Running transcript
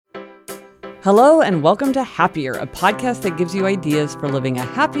Hello and welcome to Happier, a podcast that gives you ideas for living a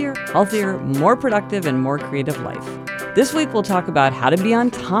happier, healthier, more productive, and more creative life. This week we'll talk about how to be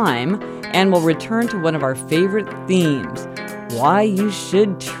on time, and we'll return to one of our favorite themes, why you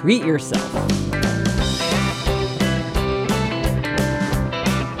should treat yourself.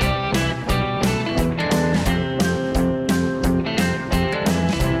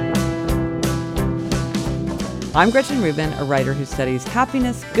 I'm Gretchen Rubin, a writer who studies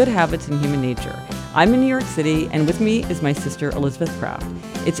happiness, good habits, and human nature. I'm in New York City, and with me is my sister, Elizabeth Kraft.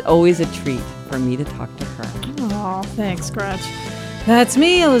 It's always a treat for me to talk to her. Oh, thanks, Gretch. That's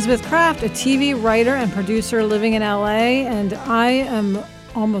me, Elizabeth Kraft, a TV writer and producer living in LA, and I am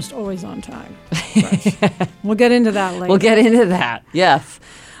almost always on time. We'll get into that later. We'll get into that, yes.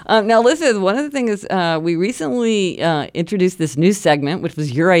 Now, listen, one of the things we recently introduced this new segment, which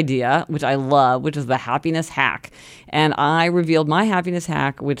was your idea, which I love, which is the happiness hack. And I revealed my happiness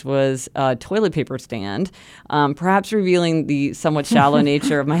hack, which was a toilet paper stand, perhaps revealing the somewhat shallow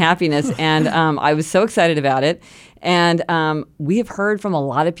nature of my happiness. And I was so excited about it. And we have heard from a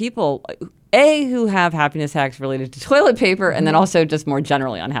lot of people, who have happiness hacks related to toilet paper, and then also just more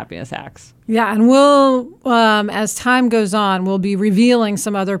generally on happiness hacks. Yeah, and we'll, as time goes on, we'll be revealing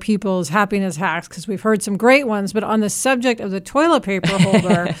some other people's happiness hacks because we've heard some great ones. But on the subject of the toilet paper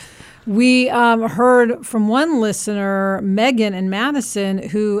holder, we heard from one listener, Megan in Madison,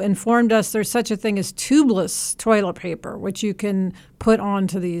 who informed us there's such a thing as tubeless toilet paper, which you can put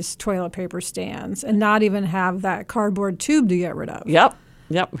onto these toilet paper stands and not even have that cardboard tube to get rid of. Yep.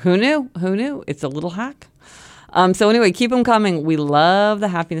 Who knew? It's a little hack. So anyway, keep them coming. We love the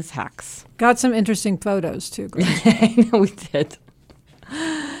happiness hacks. Got some interesting photos too, Grace. I know we did.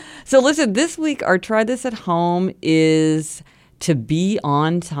 So listen, this week our try this at home is to be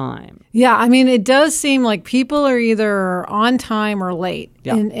on time. Yeah, I mean, it does seem like people are either on time or late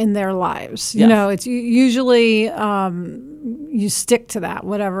in their lives. You know, it's usually you stick to that,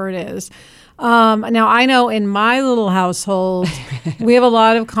 whatever it is. Now, I know in my little household, we have a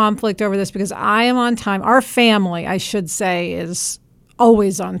lot of conflict over this because I am on time. Our family, I should say, is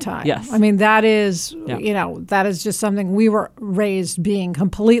always on time. Yes. I mean, that is, that is just something we were raised being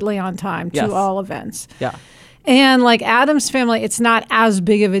completely on time to all events. Yeah. And like Adam's family, it's not as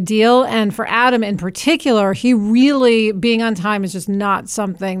big of a deal. And for Adam in particular, he really, being on time is just not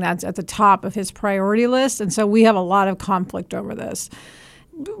something that's at the top of his priority list. And so we have a lot of conflict over this.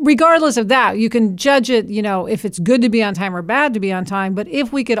 Regardless of that, you can judge it, if it's good to be on time or bad to be on time. But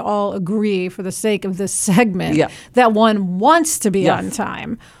if we could all agree for the sake of this segment that one wants to be on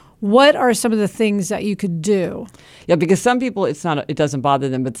time, what are some of the things that you could do? Yeah, because some people, it doesn't bother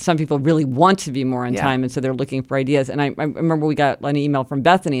them, but some people really want to be more on time, and so they're looking for ideas. And I remember we got an email from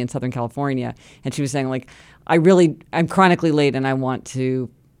Bethany in Southern California, and she was saying, like, I'm chronically late, and I want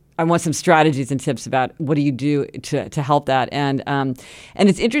some strategies and tips about what do you do to help that. And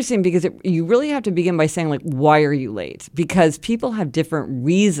it's interesting because you really have to begin by saying, like, why are you late? Because people have different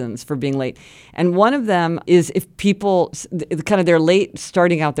reasons for being late. And one of them is if people they're late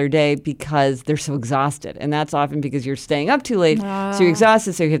starting out their day because they're so exhausted. And that's often because you're staying up too late. So you're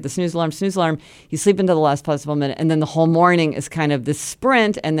exhausted. So you hit the snooze alarm, you sleep until the last possible minute. And then the whole morning is kind of this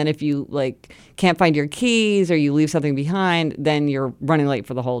sprint. And then if you can't find your keys or you leave something behind, then you're running late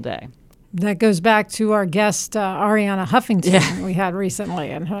for the whole day. That goes back to our guest, Ariana Huffington, we had recently,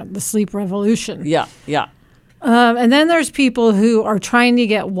 and the sleep revolution. Yeah. And then there's people who are trying to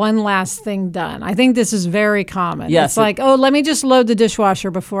get one last thing done. I think this is very common. Yes, it's like, let me just load the dishwasher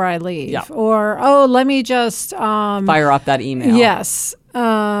before I leave. Yeah. Or, let me just... fire off that email. Yes.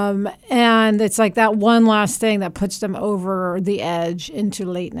 And it's like that one last thing that puts them over the edge into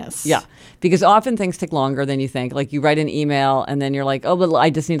lateness. Yeah, because often things take longer than you think. Like you write an email and then you're like, but I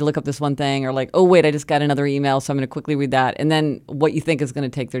just need to look up this one thing. Or like, wait, I just got another email, so I'm going to quickly read that. And then what you think is going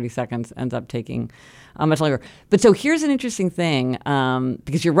to take 30 seconds ends up taking much longer. But so here's an interesting thing,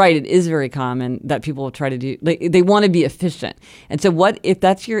 because you're right, it is very common that people try to do, they want to be efficient. And so if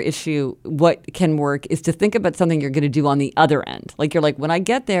that's your issue, what can work is to think about something you're going to do on the other end. Like you're like, when I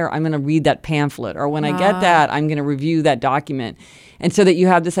get there, I'm going to read that pamphlet, or when I get that, I'm going to review that document. And so that you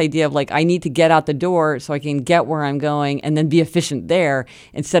have this idea of like, I need to get out the door so I can get where I'm going and then be efficient there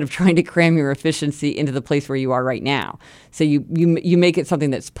instead of trying to cram your efficiency into the place where you are right now. So you make it something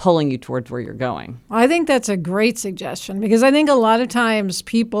that's pulling you towards where you're going. I think that's a great suggestion because I think a lot of times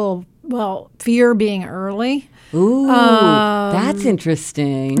people, fear being early. Ooh, that's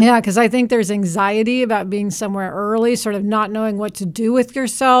interesting. Yeah, because I think there's anxiety about being somewhere early, sort of not knowing what to do with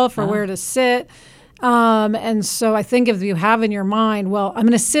yourself or where to sit. And so I think if you have in your mind, well, I'm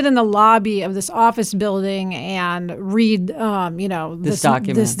going to sit in the lobby of this office building and read, this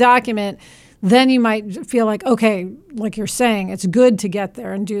document, then you might feel like, okay, like you're saying, it's good to get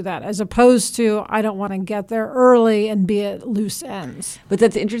there and do that, as opposed to, I don't want to get there early and be at loose ends. But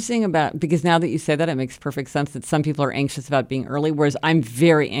that's interesting because now that you say that, it makes perfect sense that some people are anxious about being early, whereas I'm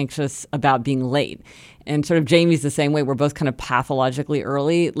very anxious about being late. And sort of Jamie's the same way. We're both kind of pathologically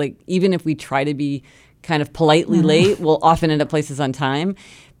early. Like, even if we try to be kind of politely late, we'll often end up places on time,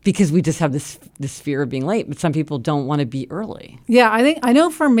 because we just have this fear of being late. But some people don't want to be early. Yeah, I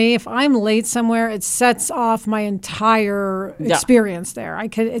know for me, if I'm late somewhere, it sets off my entire experience there.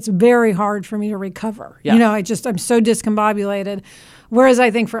 It's very hard for me to recover. Yeah. I'm so discombobulated. Whereas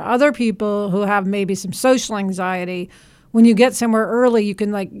I think for other people who have maybe some social anxiety, when you get somewhere early, you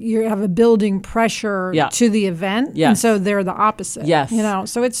can you have a building pressure to the event. Yes. And so they're the opposite. Yes.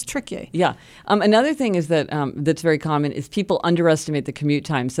 So it's tricky. Yeah. Another thing is that that's very common is people underestimate the commute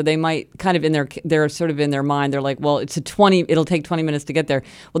time. So they might kind of they're sort of in their mind, they're like, well, it'll take 20 minutes to get there.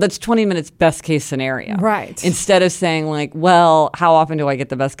 Well, that's 20 minutes best case scenario. Right. Instead of saying like, well, how often do I get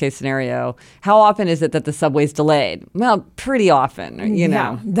the best case scenario? How often is it that the subway's delayed? Well, pretty often, you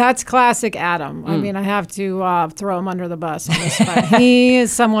know. That's classic Adam. I mean, I have to throw him under the bus on this one. He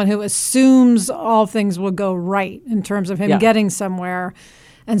is someone who assumes all things will go right in terms of him getting somewhere.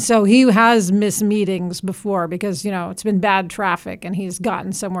 And so he has missed meetings before because, it's been bad traffic and he's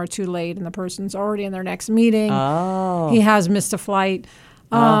gotten somewhere too late and the person's already in their next meeting. Oh. He has missed a flight,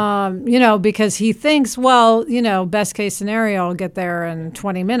 because he thinks, best case scenario, I'll get there in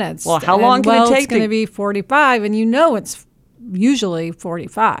 20 minutes. Well, how long can it take? It's going to be 45, and it's usually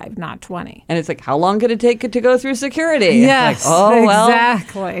 45, not 20. And it's like, how long could it take to go through security? Yes,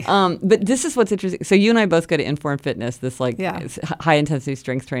 exactly. But this is what's interesting. So you and I both go to Inform Fitness, this high intensity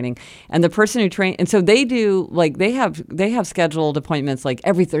strength training, and the person who trains, and so they do they have scheduled appointments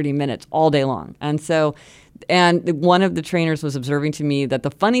every 30 minutes all day long, and one of the trainers was observing to me that the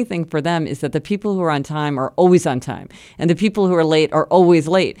funny thing for them is that the people who are on time are always on time. And the people who are late are always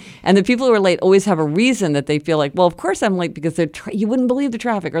late. And the people who are late always have a reason that they feel like, well, of course I'm late because you wouldn't believe the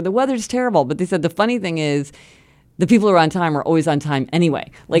traffic or the weather's terrible. But they said the funny thing is the people who are on time are always on time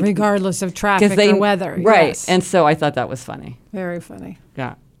anyway. Regardless of traffic or weather. Right. Yes. And so I thought that was funny. Very funny.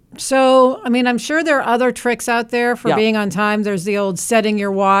 Yeah. So, I'm sure there are other tricks out there for being on time. There's the old setting your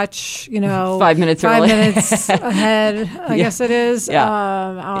watch, 5 minutes early. 5 early. minutes ahead, I guess it is.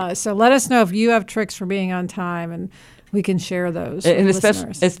 Yeah. So let us know if you have tricks for being on time, and we can share those and with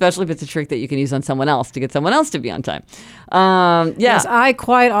listeners. Especially if it's a trick that you can use on someone else to get someone else to be on time. Yes, I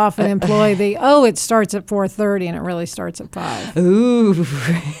quite often employ it starts at 4:30 and it really starts at 5. Ooh.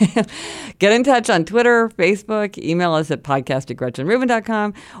 Get in touch on Twitter, Facebook, email us at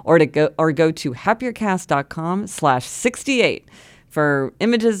podcast@gretchenrubin.com or go to happiercast.com/68 for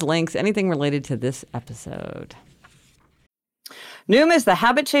images, links, anything related to this episode. Noom is the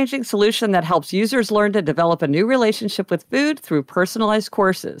habit-changing solution that helps users learn to develop a new relationship with food through personalized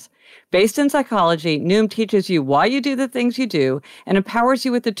courses. Based in psychology, Noom teaches you why you do the things you do and empowers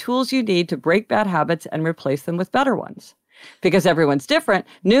you with the tools you need to break bad habits and replace them with better ones. Because everyone's different,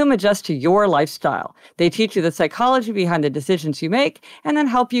 Noom adjusts to your lifestyle. They teach you the psychology behind the decisions you make and then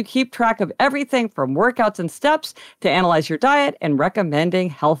help you keep track of everything from workouts and steps to analyze your diet and recommending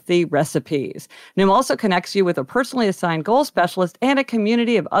healthy recipes. Noom also connects you with a personally assigned goal specialist and a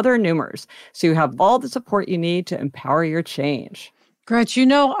community of other Noomers, so you have all the support you need to empower your change. Gretch,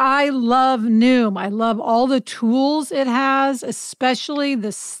 I love Noom. I love all the tools it has, especially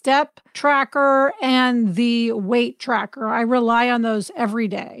the step tracker and the weight tracker. I rely on those every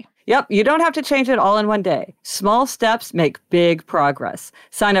day. Yep, you don't have to change it all in one day. Small steps make big progress.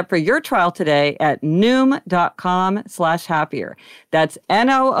 Sign up for your trial today at Noom.com/happier. That's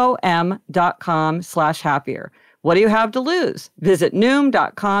NOOM.com/happier. What do you have to lose? Visit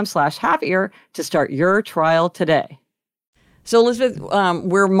Noom.com/happier to start your trial today. So, Elizabeth,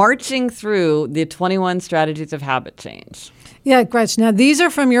 we're marching through the 21 strategies of habit change. Yeah, Gretch. Now, these are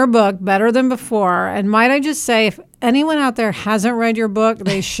from your book, Better Than Before. And might I just say, if anyone out there hasn't read your book,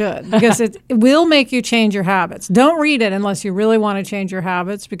 they should, because it will make you change your habits. Don't read it unless you really want to change your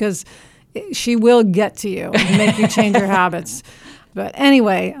habits, because she will get to you and make you change your habits. But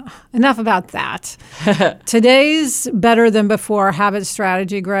anyway, enough about that. Today's Better Than Before habit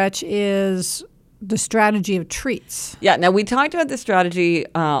strategy, Gretch, is the strategy of treats. Yeah. Now, we talked about this strategy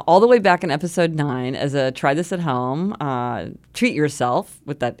all the way back in episode 9 as a try this at home, treat yourself,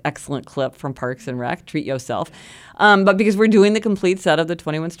 with that excellent clip from Parks and Rec, treat yourself. But because we're doing the complete set of the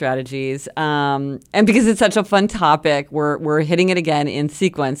 21 strategies, and because it's such a fun topic, we're hitting it again in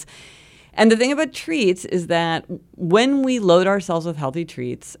sequence. And the thing about treats is that when we load ourselves with healthy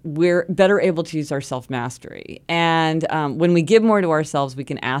treats, we're better able to use our self-mastery. And when we give more to ourselves, we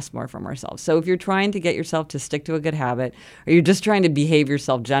can ask more from ourselves. So if you're trying to get yourself to stick to a good habit, or you're just trying to behave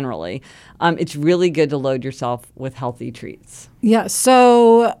yourself generally, it's really good to load yourself with healthy treats. Yeah.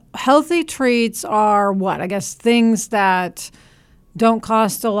 So healthy treats are what? I guess things that don't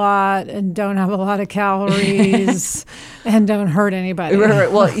cost a lot and don't have a lot of calories and don't hurt anybody.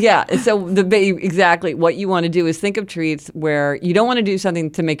 Right. Well, yeah. So exactly what you want to do is think of treats where you don't want to do something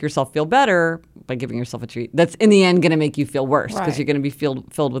to make yourself feel better by giving yourself a treat that's in the end going to make you feel worse because you're going to be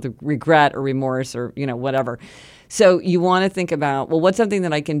filled with regret or remorse or whatever. So you want to think about, well, what's something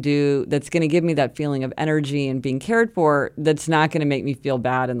that I can do that's going to give me that feeling of energy and being cared for that's not going to make me feel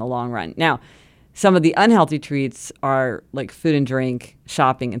bad in the long run. Now, some of the unhealthy treats are like food and drink,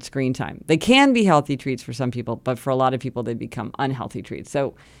 shopping, and screen time. They can be healthy treats for some people, but for a lot of people, they become unhealthy treats.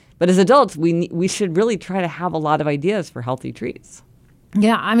 So, but as adults, we should really try to have a lot of ideas for healthy treats.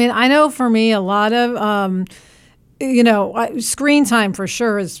 Yeah, I mean, I know for me, a lot of, screen time for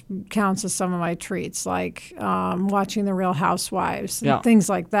sure counts as some of my treats, like watching The Real Housewives and things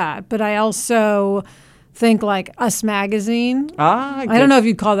like that. But I also think like Us Magazine. I don't know if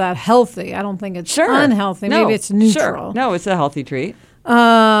you'd call that healthy. I don't think it's unhealthy. No, maybe it's neutral. Sure. No, it's a healthy treat.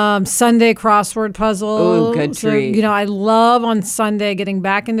 Sunday crossword puzzle. Oh, good treat. I love on Sunday getting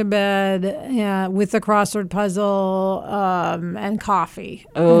back into bed with the crossword puzzle and coffee.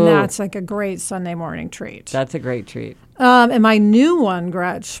 Oh. And that's like a great Sunday morning treat. That's a great treat. And my new one,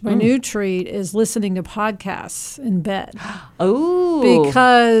 Gretch, my new treat is listening to podcasts in bed. Oh.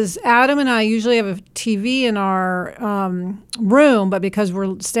 Because Adam and I usually have a TV in our room, but because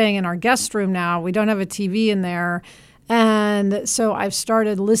we're staying in our guest room now, we don't have a TV in there. And so I've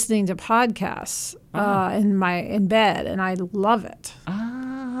started listening to podcasts in bed, and I love it.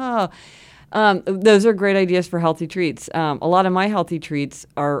 Those are great ideas for healthy treats. A lot of my healthy treats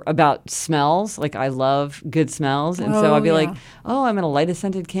are about smells. Like I love good smells. And so I'll be like, I'm going to light a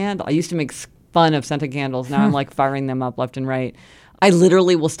scented candle. I used to make fun of scented candles. Now I'm like firing them up left and right. I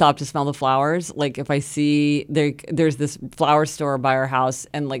literally will stop to smell the flowers. Like if I see there's this flower store by our house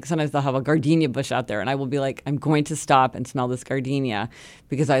and like sometimes they'll have a gardenia bush out there and I will be like, I'm going to stop and smell this gardenia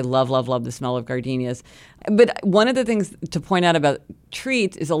because I love, love, love the smell of gardenias. But one of the things to point out about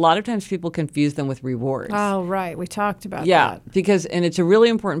treats is a lot of times people confuse them with rewards. Oh, right. We talked about that. Yeah, and it's a really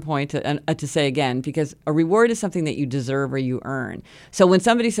important point to say again, because a reward is something that you deserve or you earn. So when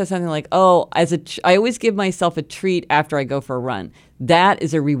somebody says something like, I always give myself a treat after I go for a run, that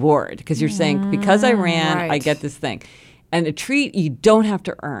is a reward because you're saying, because I ran, I get this thing. And a treat you don't have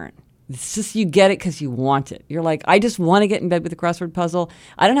to earn. It's just you get it because you want it. You're like, I just want to get in bed with a crossword puzzle.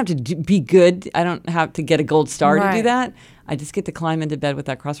 I don't have to be good. I don't have to get a gold star to do that. I just get to climb into bed with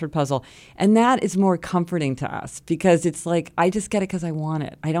that crossword puzzle. And that is more comforting to us because it's like, I just get it because I want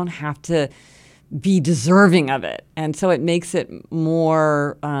it. I don't have to be deserving of it. And so it makes it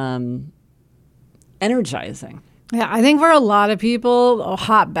more energizing. Yeah, I think for a lot of people, a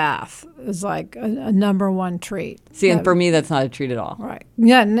hot bath is like a number one treat. See, and for me, that's not a treat at all. Right.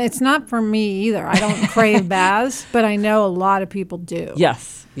 Yeah, and it's not for me either. I don't crave baths, but I know a lot of people do.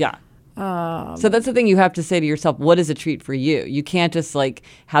 Yes, yeah. So that's the thing you have to say to yourself, what is a treat for you? You can't just like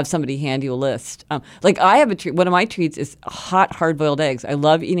have somebody hand you a list. Like I have a treat. One of my treats is hot hard-boiled eggs. I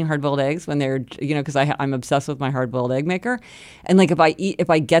love eating hard-boiled eggs when they're, because I'm obsessed with my hard-boiled egg maker. And like if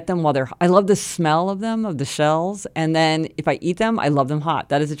I get them while I love the smell of them, of the shells. And then if I eat them, I love them hot.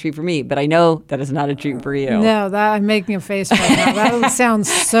 That is a treat for me. But I know that is not a treat for you. No, I'm making a face right now. That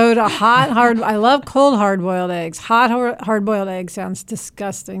sounds so hard. I love cold hard-boiled eggs. Hot hard-boiled eggs sounds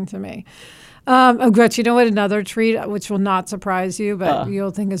disgusting to me. Gretch, you know what another treat, which will not surprise you, but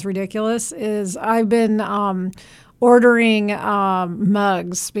you'll think is ridiculous, is I've been ordering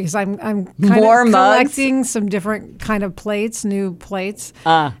mugs because I'm kind of collecting some different kind of plates, new plates.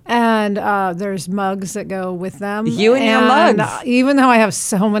 And there's mugs that go with them. You and your mugs. Even though I have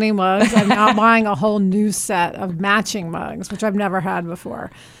so many mugs, I'm now buying a whole new set of matching mugs, which I've never had before.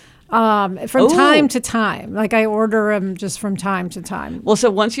 From time to time. Like I order them just from time to time. Well,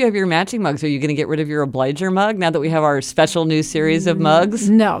 so once you have your matching mugs, are you going to get rid of your Obliger mug now that we have our special new series of mugs?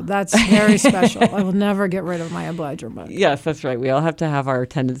 No, that's very special. I will never get rid of my Obliger mug. Yes, that's right. We all have to have our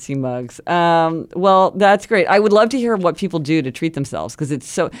tendency mugs. Well, that's great. I would love to hear what people do to treat themselves because it's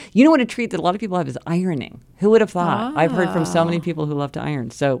so, what a treat that a lot of people have is ironing. Who would have thought? I've heard from so many people who love to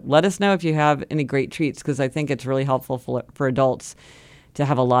iron. So let us know if you have any great treats because I think it's really helpful for adults to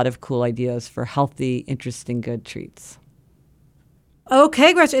have a lot of cool ideas for healthy, interesting, good treats.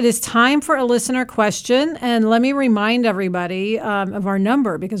 Okay, Gretchen, it is time for a listener question. And let me remind everybody of our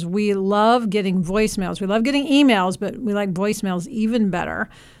number, because we love getting voicemails. We love getting emails, but we like voicemails even better.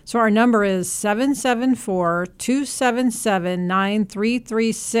 So our number is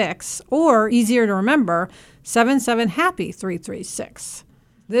 774-277-9336, or easier to remember, 77-HAPPY-336.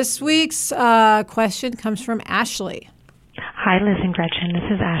 This week's question comes from Ashley. Hi, Liz and Gretchen. This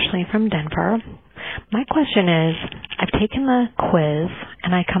is Ashley from Denver. My question is, I've taken the quiz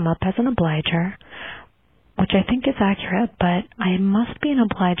and I come up as an obliger, which I think is accurate, but I must be an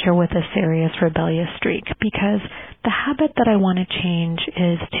obliger with a serious rebellious streak, because the habit that I want to change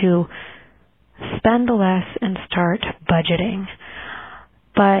is to spend less and start budgeting.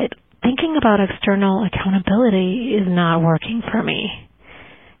 But thinking about external accountability is not working for me.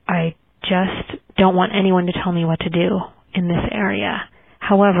 I just don't want anyone to tell me what to do in this area.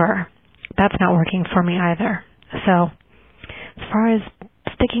 However, that's not working for me either. So as far as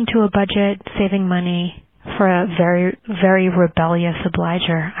sticking to a budget, saving money for a very, very rebellious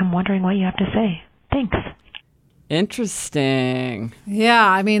obliger, I'm wondering what you have to say. Thanks. Interesting. Yeah,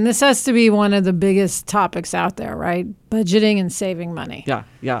 I mean, this has to be one of the biggest topics out there, right? Budgeting and saving money. Yeah.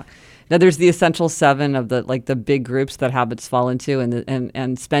 Now, there's the essential 7 of the big groups that habits fall into,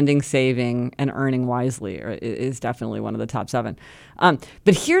 and spending, saving, and earning wisely is definitely one of the top 7. But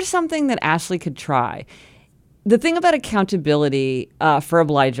here's something that Ashley could try. The thing about accountability for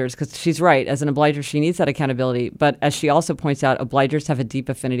obligers, because she's right, as an obliger, she needs that accountability. But as she also points out, obligers have a deep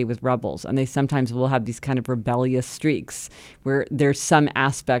affinity with rebels, and they sometimes will have these kind of rebellious streaks where there's some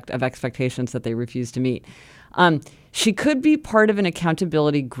aspect of expectations that they refuse to meet. She could be part of an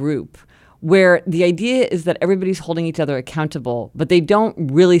accountability group where the idea is that everybody's holding each other accountable, but they don't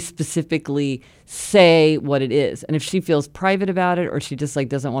really specifically say what it is. And if she feels private about it, or she just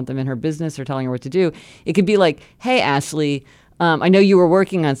doesn't want them in her business or telling her what to do, it could be like, hey, Ashley, I know you were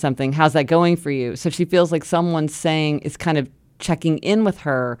working on something. How's that going for you? So she feels like someone is kind of checking in with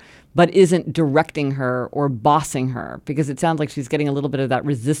her, but isn't directing her or bossing her, because it sounds like she's getting a little bit of that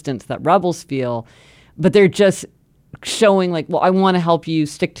resistance that rebels feel, but they're just showing I want to help you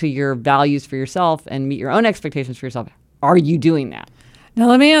stick to your values for yourself and meet your own expectations for yourself. Are you doing that? Now,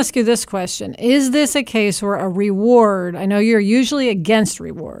 let me ask you this question. Is this a case where a reward, I know you're usually against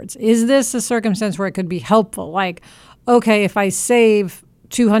rewards, is this a circumstance where it could be helpful? Like, okay, if I save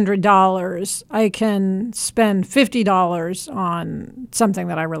 $200, I can spend $50 on something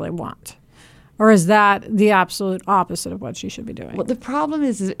that I really want. Or is that the absolute opposite of what she should be doing? Well, the problem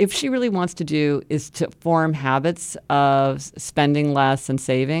is if she really wants to do is to form habits of spending less and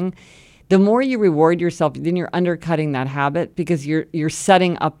saving, the more you reward yourself, then you're undercutting that habit, because you're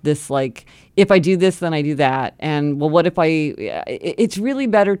setting up this if I do this, then I do that. And well, what if it's really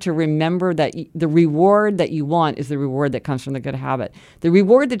better to remember that the reward that you want is the reward that comes from the good habit. The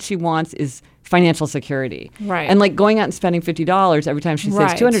reward that she wants is financial security. Right. And going out and spending $50 every time she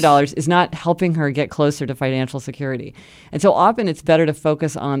saves $200 is not helping her get closer to financial security. And so often it's better to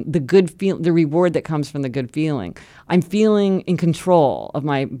focus on the the reward that comes from the good feeling. I'm feeling in control of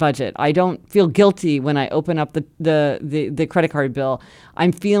my budget. I don't feel guilty when I open up the credit card bill.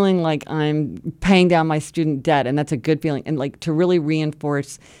 I'm feeling like I'm paying down my student debt, and that's a good feeling. And to really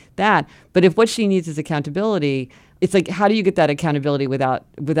reinforce that. But if what she needs is accountability, it's how do you get that accountability without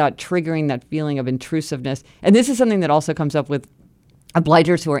triggering that feeling of intrusiveness? And this is something that also comes up with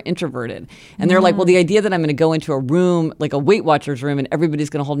obligers who are introverted. And they're well, the idea that I'm going to go into a room, like a Weight Watchers room, and everybody's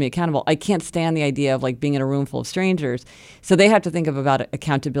going to hold me accountable. I can't stand the idea of being in a room full of strangers. So they have to think about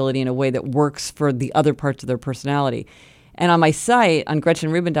accountability in a way that works for the other parts of their personality. And on my site, on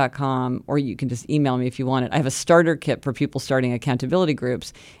GretchenRubin.com, or you can just email me if you want it, I have a starter kit for people starting accountability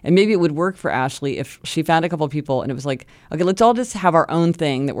groups. And maybe it would work for Ashley if she found a couple of people and it was okay, let's all just have our own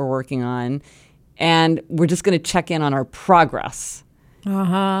thing that we're working on, and we're just going to check in on our progress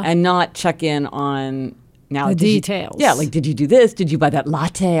and not check in on the details. Did you do this? Did you buy that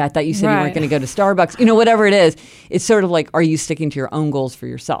latte? I thought you said you weren't going to go to Starbucks. Whatever it is. It's sort of are you sticking to your own goals for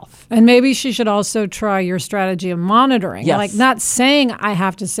yourself? And maybe she should also try your strategy of monitoring. Yes. Not saying I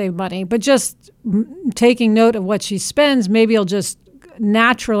have to save money, but just taking note of what she spends. Maybe it'll just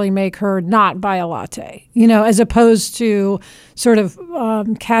naturally make her not buy a latte, as opposed to sort of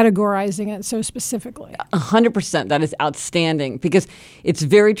categorizing it so specifically. 100%. That is outstanding, because it's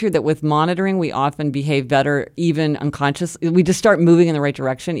very true that with monitoring, we often behave better, even unconsciously. We just start moving in the right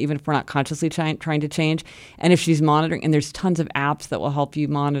direction, even if we're not consciously trying to change. And if she's monitoring, and there's tons of apps that will help you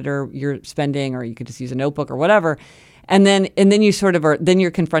monitor your spending, or you could just use a notebook or whatever. And then you sort of then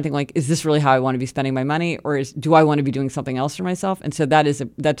you're confronting like, is this really how I want to be spending my money, or do I want to be doing something else for myself? And so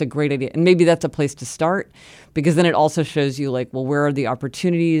that's a great idea. And maybe that's a place to start, because then it also shows you like, well, where are the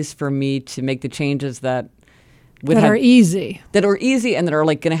opportunities for me to make the changes that are easy and that are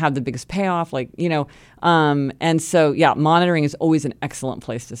like going to have the biggest payoff, like, and so monitoring is always an excellent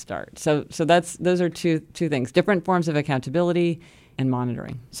place to start. So those are two things: different forms of accountability and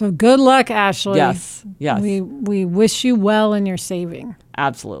monitoring. So good luck, Ashley. Yes. We wish you well in your saving.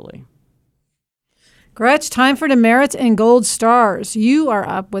 Absolutely. Gretch, time for demerits and gold stars. You are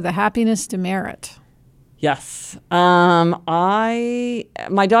up with a happiness demerit. Yes. My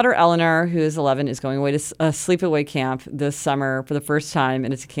daughter Eleanor, who is 11, is going away to a sleepaway camp this summer for the first time,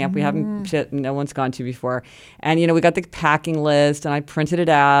 and it's a camp no one's gone to before. And we got the packing list, and I printed it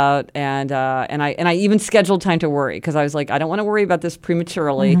out, and I even scheduled time to worry, because I was like, I don't want to worry about this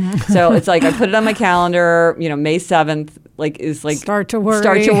prematurely. So it's like I put it on my calendar. May 7th is start to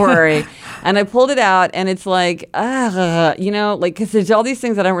worry. And I pulled it out, and it's like, because there's all these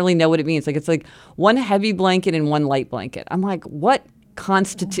things that I don't really know what it means. Like it's like one heavy blanket and one light blanket. I'm like, what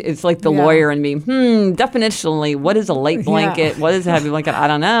constitutes? It's like the lawyer in me. Definitionally, what is a light blanket? What is a heavy blanket? I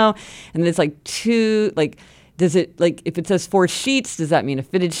don't know. And then it's like two, like, does it, like, if it says 4 sheets, does that mean a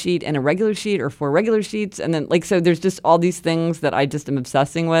fitted sheet and a regular sheet, or 4 regular sheets? And then, so there's just all these things that I just am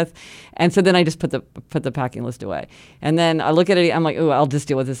obsessing with. And so then I just put the packing list away. And then I look at it, I'm like, oh, I'll just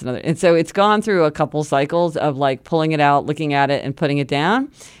deal with this another. And so it's gone through a couple cycles of like pulling it out, looking at it, and putting it down.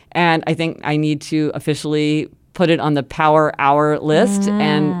 And I think I need to officially put it on the power hour list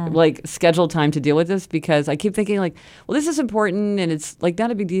and like schedule time to deal with this, because I keep thinking like, well, this is important and it's like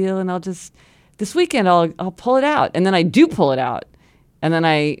not a big deal, and this weekend I'll pull it out. And then I do pull it out, and then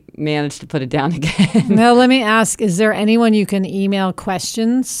I manage to put it down again. Now, let me ask, is there anyone you can email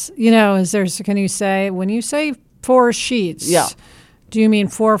questions? Can you say, when you say 4 sheets, do you mean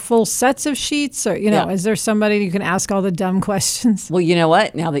 4 full sets of sheets? Or, is there somebody you can ask all the dumb questions? Well, you know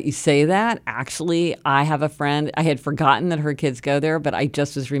what? Now that you say that, actually, I have a friend. I had forgotten that her kids go there, but I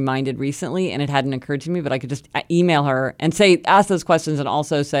just was reminded recently, and it hadn't occurred to me, but I could just email her and ask those questions, and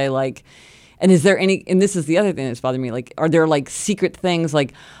also say like, and is there any, and this is the other thing that's bothering me, like, are there like secret things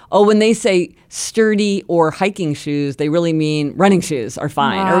like, oh, when they say sturdy or hiking shoes, they really mean running shoes are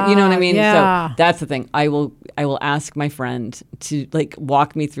fine. Or, you know what I mean? Yeah. So that's the thing. I will ask my friend to like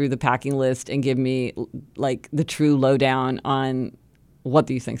walk me through the packing list and give me like the true lowdown on what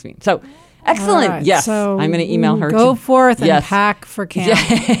these things mean. So excellent. Right, yes. So I'm going to email her. Go forth and pack for camp.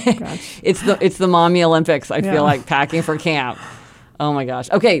 Yeah. It's the mommy Olympics. I feel like packing for camp. Oh my gosh.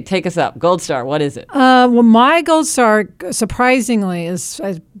 Okay, take us up. Gold star, what is it? Well, my gold star, surprisingly, is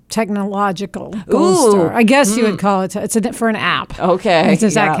a technological gold star. I guess you would call it. It's for an app. Okay.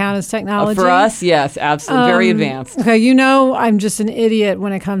 Does that count as technology? For us, yes, absolutely. Very advanced. Okay, I'm just an idiot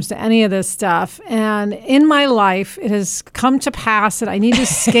when it comes to any of this stuff. And in my life, it has come to pass that I need to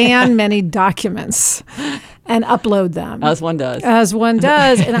scan many documents and upload them. As one does.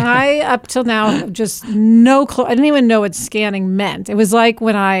 And I, up till now, just no clue. I didn't even know what scanning meant. It was like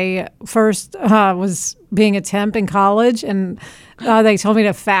when I first was being a temp in college, and they told me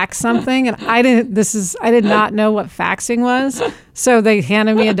to fax something, and I did not know what faxing was. So they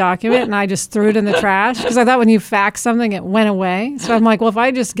handed me a document, and I just threw it in the trash, because I thought when you fax something, it went away. So I'm like, well, if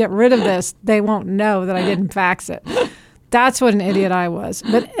I just get rid of this, they won't know that I didn't fax it. That's what an idiot I was.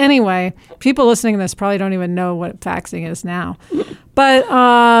 But anyway, people listening to this probably don't even know what faxing is now. But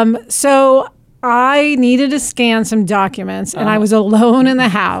so I needed to scan some documents, and I was alone in the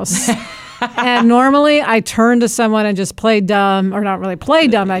house. And normally I turn to someone and just play dumb, or not really play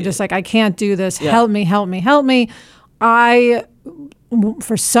dumb. I just like, I can't do this. Yeah. Help me.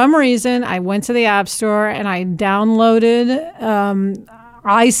 For some reason, I went to the App Store and I downloaded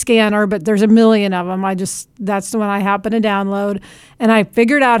iScanner, but there's a million of them. That's the one I happen to download. And I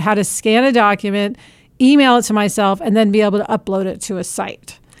figured out how to scan a document, email it to myself, and then be able to upload it to a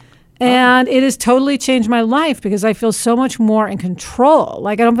site. And it has totally changed my life, because I feel so much more in control.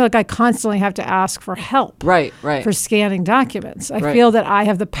 Like, I don't feel like I constantly have to ask for help for scanning documents. I feel that I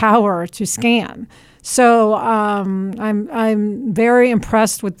have the power to scan. So I'm very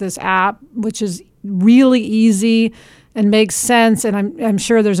impressed with this app, which is really easy and makes sense. And I'm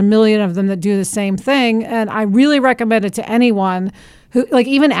sure there's a million of them that do the same thing. And I really recommend it to anyone who, like,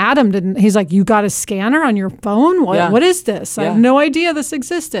 even Adam didn't. He's like, you got a scanner on your phone? What is this? I have no idea this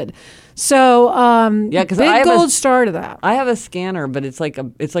existed. So big gold star to that. I have a scanner, but it's like a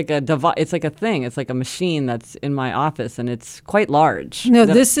device. It's like a thing. It's like a machine that's in my office, and it's quite large. No,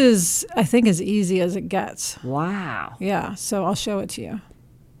 this is, I think, as easy as it gets. Wow. Yeah. So I'll show it to you.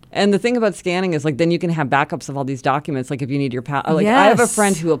 And the thing about scanning is, like, then you can have backups of all these documents. Like, if you need your I have a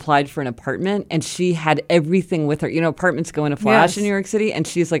friend who applied for an apartment, and she had everything with her. You know, apartments go in a flash in New York City, and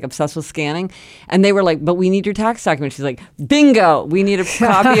she's like obsessed with scanning. And they were like, "But we need your tax document." She's like, "Bingo! We need a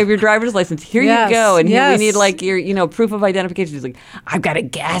copy of your driver's license. Here you go. And here we need like your, proof of identification." She's like, "I've got a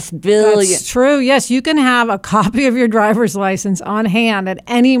gas bill." That's true. Yes, you can have a copy of your driver's license on hand at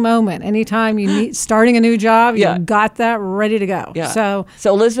any moment, anytime you need starting a new job. You've got that ready to go. Yeah. So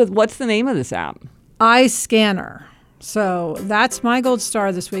Elizabeth, what's the name of this app? iScanner. So that's my gold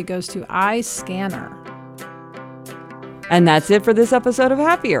star this week, goes to iScanner. And that's it for this episode of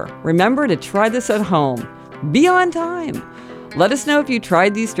Happier. Remember to try this at home. Be on time. Let us know if you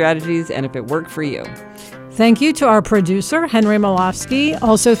tried these strategies and if it worked for you. Thank you to our producer, Henry Malofsky.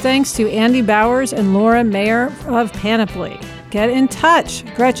 Also thanks to Andy Bowers and Laura Mayer of Panoply. Get in touch.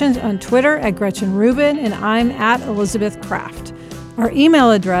 Gretchen's on Twitter at Gretchen Rubin, and I'm at Elizabeth Kraft. Our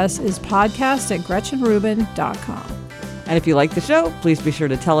email address is podcast@gretchenrubin.com. And if you like the show, please be sure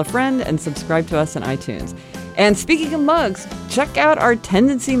to tell a friend and subscribe to us on iTunes. And speaking of mugs, check out our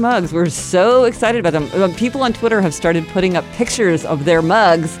Tendency mugs. We're so excited about them. People on Twitter have started putting up pictures of their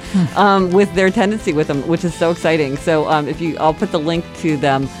mugs with their Tendency with them, which is so exciting. So I'll put the link to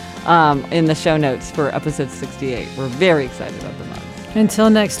them in the show notes for episode 68. We're very excited about the mugs. Until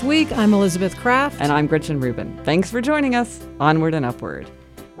next week, I'm Elizabeth Kraft. And I'm Gretchen Rubin. Thanks for joining us. Onward and upward.